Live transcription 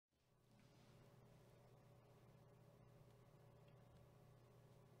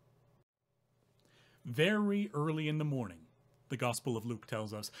Very early in the morning, the Gospel of Luke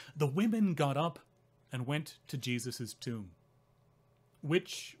tells us, the women got up and went to Jesus' tomb.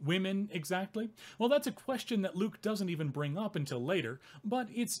 Which women exactly? Well, that's a question that Luke doesn't even bring up until later, but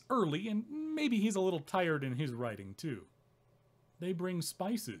it's early and maybe he's a little tired in his writing too. They bring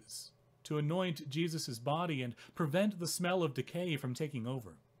spices to anoint Jesus' body and prevent the smell of decay from taking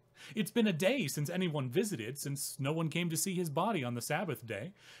over. It's been a day since anyone visited, since no one came to see his body on the Sabbath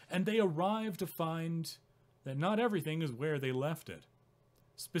day, and they arrive to find that not everything is where they left it.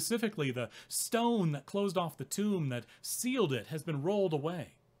 Specifically, the stone that closed off the tomb that sealed it has been rolled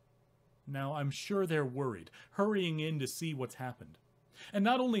away. Now, I'm sure they're worried, hurrying in to see what's happened. And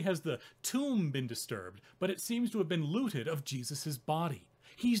not only has the tomb been disturbed, but it seems to have been looted of Jesus' body.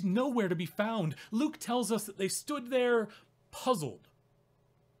 He's nowhere to be found. Luke tells us that they stood there puzzled.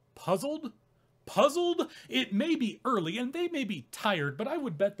 Puzzled? Puzzled? It may be early and they may be tired, but I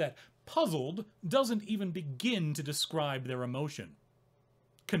would bet that puzzled doesn't even begin to describe their emotion.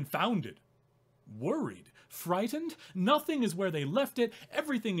 Confounded, worried, frightened, nothing is where they left it,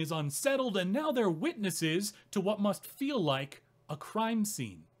 everything is unsettled, and now they're witnesses to what must feel like a crime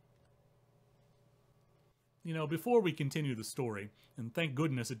scene. You know, before we continue the story, and thank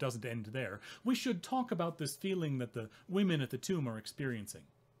goodness it doesn't end there, we should talk about this feeling that the women at the tomb are experiencing.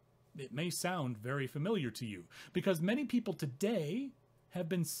 It may sound very familiar to you, because many people today have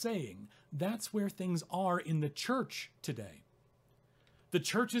been saying that's where things are in the church today. The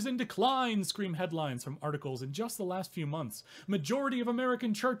church is in decline, scream headlines from articles in just the last few months. Majority of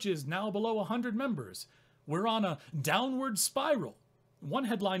American churches now below 100 members. We're on a downward spiral. One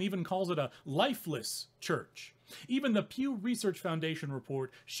headline even calls it a lifeless church. Even the Pew Research Foundation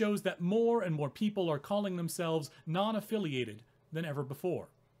report shows that more and more people are calling themselves non-affiliated than ever before.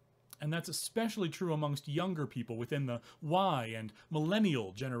 And that's especially true amongst younger people within the Y and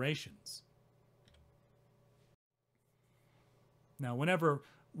millennial generations. Now, whenever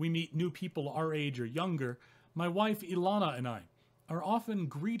we meet new people our age or younger, my wife Ilana and I are often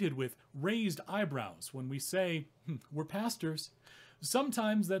greeted with raised eyebrows when we say, we're pastors.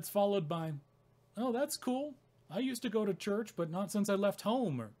 Sometimes that's followed by, oh, that's cool. I used to go to church, but not since I left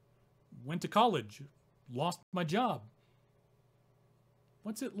home or went to college, lost my job.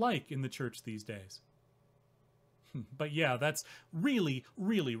 What's it like in the church these days? But yeah, that's really,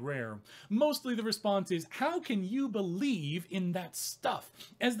 really rare. Mostly the response is, how can you believe in that stuff?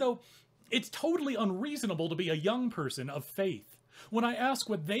 As though it's totally unreasonable to be a young person of faith. When I ask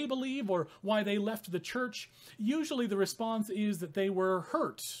what they believe or why they left the church, usually the response is that they were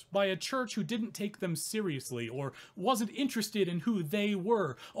hurt by a church who didn't take them seriously or wasn't interested in who they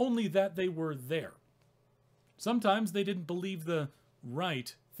were, only that they were there. Sometimes they didn't believe the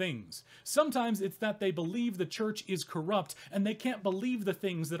right things. Sometimes it's that they believe the church is corrupt and they can't believe the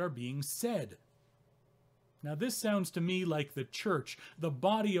things that are being said. Now this sounds to me like the church, the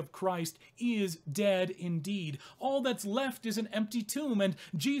body of Christ, is dead indeed. All that's left is an empty tomb and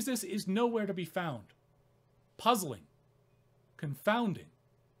Jesus is nowhere to be found. Puzzling. Confounding.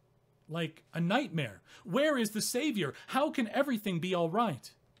 Like a nightmare. Where is the Savior? How can everything be all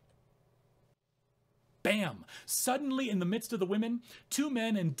right? Bam! Suddenly, in the midst of the women, two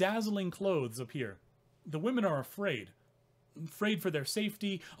men in dazzling clothes appear. The women are afraid for their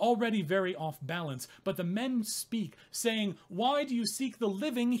safety, already very off balance, but the men speak, saying, "Why do you seek the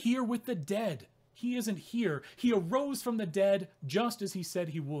living here with the dead? He isn't here. He arose from the dead just as he said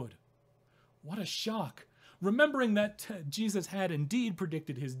he would." What a shock! Remembering that Jesus had indeed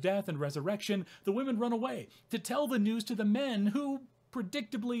predicted his death and resurrection, the women run away to tell the news to the men who,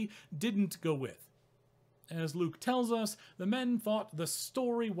 predictably, didn't go with. As Luke tells us, the men thought the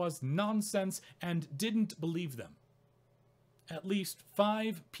story was nonsense and didn't believe them. At least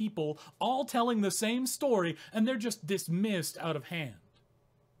 5 people, all telling the same story, and they're just dismissed out of hand.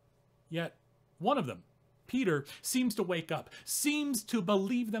 Yet, one of them, Peter, seems to wake up, seems to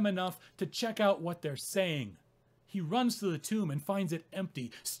believe them enough to check out what they're saying. He runs to the tomb and finds it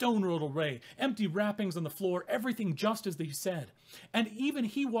empty, stone rolled away, empty wrappings on the floor, everything just as they said. And even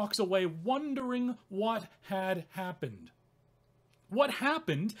he walks away wondering what had happened. What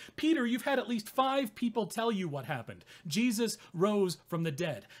happened? Peter, you've had at least 5 people tell you what happened. Jesus rose from the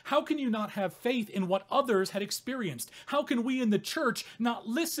dead. How can you not have faith in what others had experienced? How can we in the church not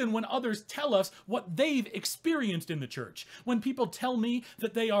listen when others tell us what they've experienced in the church? When people tell me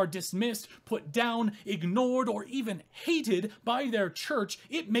that they are dismissed, put down, ignored, or even hated by their church,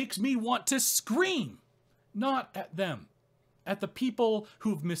 it makes me want to scream. Not at them, at the people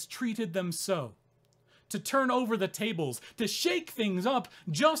who've mistreated them so. To turn over the tables, to shake things up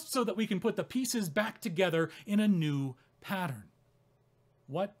just so that we can put the pieces back together in a new pattern.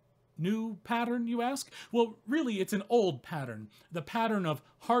 What New pattern, you ask? Well, really, it's an old pattern. The pattern of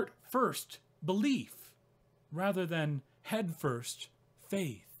heart-first belief rather than head-first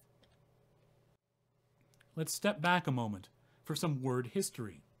faith. Let's step back a moment for some word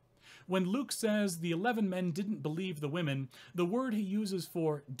history. When Luke says the 11 men didn't believe the women, the word he uses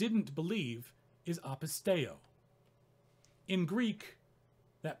for didn't believe is apisteo. In Greek,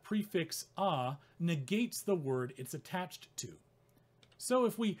 that prefix a negates the word it's attached to. So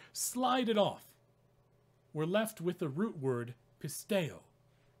if we slide it off, we're left with the root word pisteo.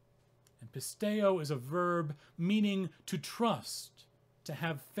 And pisteo is a verb meaning to trust, to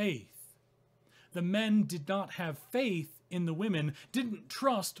have faith. The men did not have faith in the women, didn't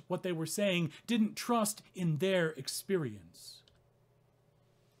trust what they were saying, didn't trust in their experience.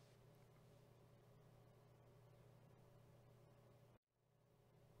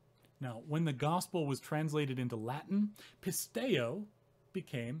 Now, when the gospel was translated into Latin, pisteo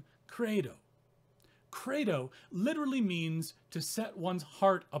became credo. Credo literally means to set one's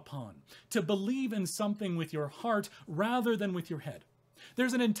heart upon, to believe in something with your heart rather than with your head.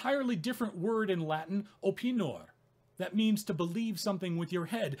 There's an entirely different word in Latin, opinor, that means to believe something with your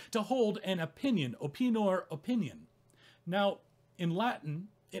head, to hold an opinion, opinor, opinion. Now, in Latin,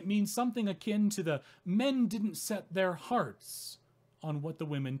 it means something akin to the men didn't set their hearts on what the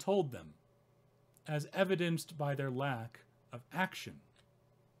women told them, as evidenced by their lack of action.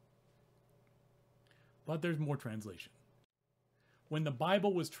 But there's more translation. When the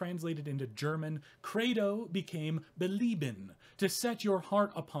Bible was translated into German, credo became belieben, to set your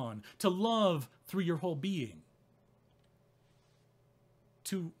heart upon, to love through your whole being.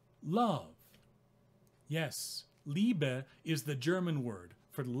 To love. Yes, Liebe is the German word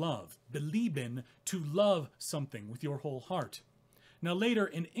for love. Belieben, to love something with your whole heart. Now later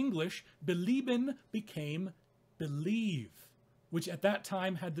in English, belieben became believe, which at that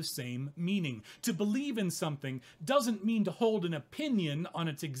time had the same meaning. To believe in something doesn't mean to hold an opinion on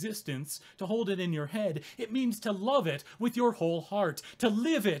its existence, to hold it in your head. It means to love it with your whole heart, to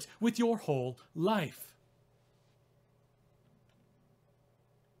live it with your whole life.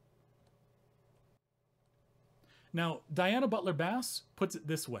 Now, Diana Butler Bass puts it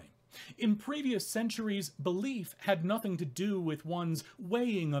this way. In previous centuries, belief had nothing to do with one's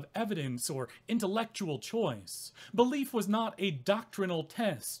weighing of evidence or intellectual choice. Belief was not a doctrinal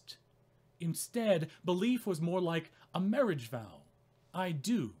test. Instead, belief was more like a marriage vow. I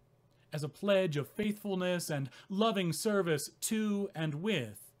do, as a pledge of faithfulness and loving service to and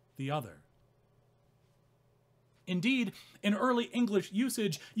with the other. Indeed, in early English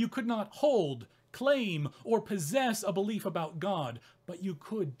usage, you could not hold, claim, or possess a belief about God, but you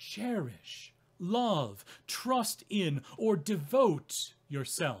could cherish, love, trust in, or devote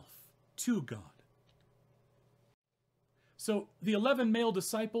yourself to God. So the 11 male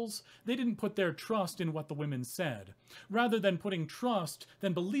disciples, they didn't put their trust in what the women said. Rather than putting trust,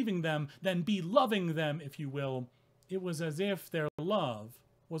 than believing them, than be loving them, if you will, it was as if their love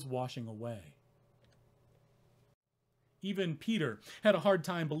was washing away. Even Peter had a hard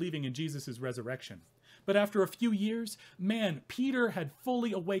time believing in Jesus' resurrection. But after a few years, Peter had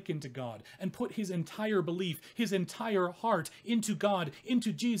fully awakened to God and put his entire belief, his entire heart into God,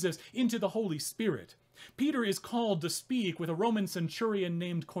 into Jesus, into the Holy Spirit. Peter is called to speak with a Roman centurion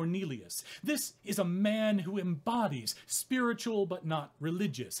named Cornelius. This is a man who embodies spiritual but not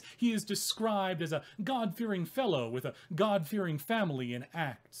religious. He is described as a God-fearing fellow with a God-fearing family in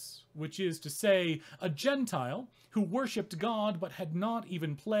Acts, which is to say, a Gentile who worshipped God but had not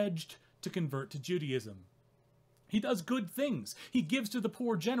even pledged to convert to Judaism. He does good things. He gives to the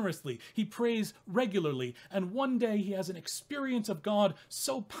poor generously. He prays regularly. And one day he has an experience of God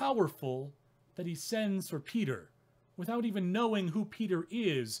so powerful that he sends for Peter without even knowing who Peter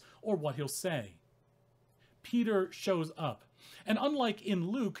is or what he'll say. Peter shows up. And unlike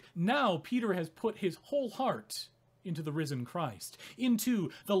in Luke, now Peter has put his whole heart into the risen Christ, into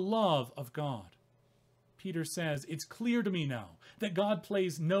the love of God. Peter says, it's clear to me now that God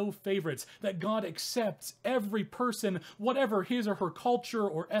plays no favorites, that God accepts every person, whatever his or her culture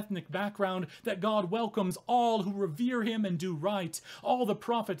or ethnic background, that God welcomes all who revere him and do right. All the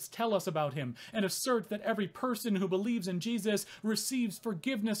prophets tell us about him and assert that every person who believes in Jesus receives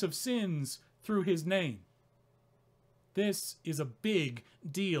forgiveness of sins through his name. This is a big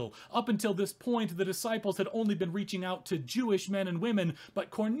deal. Up until this point, the disciples had only been reaching out to Jewish men and women, but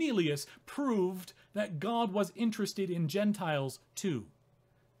Cornelius proved that God was interested in Gentiles too.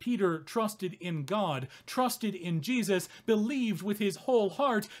 Peter trusted in God, trusted in Jesus, believed with his whole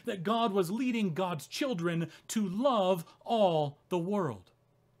heart that God was leading God's children to love all the world.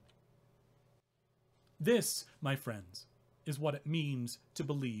 This, my friends, is what it means to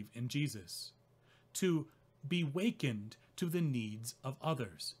believe in Jesus. To be wakened to the needs of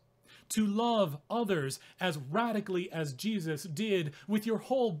others. To love others as radically as Jesus did, with your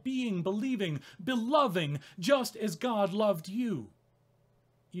whole being, believing, beloving, just as God loved you.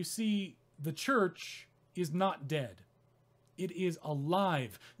 You see, the church is not dead. It is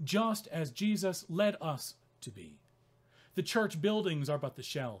alive, just as Jesus led us to be. The church buildings are but the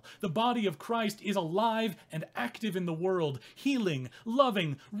shell. The body of Christ is alive and active in the world, healing,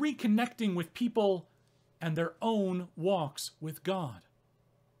 loving, reconnecting with people and their own walks with God.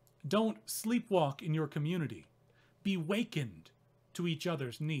 Don't sleepwalk in your community. Be wakened to each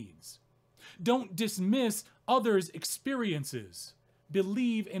other's needs. Don't dismiss others' experiences.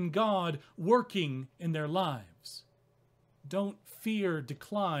 Believe in God working in their lives. Don't fear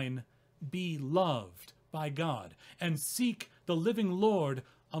decline. Be loved by God and seek the living Lord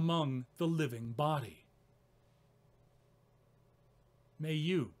among the living body. May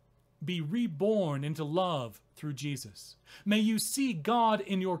you be reborn into love through Jesus. May you see God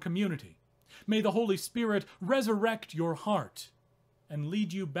in your community. May the Holy Spirit resurrect your heart and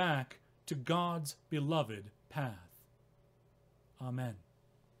lead you back to God's beloved path. Amen.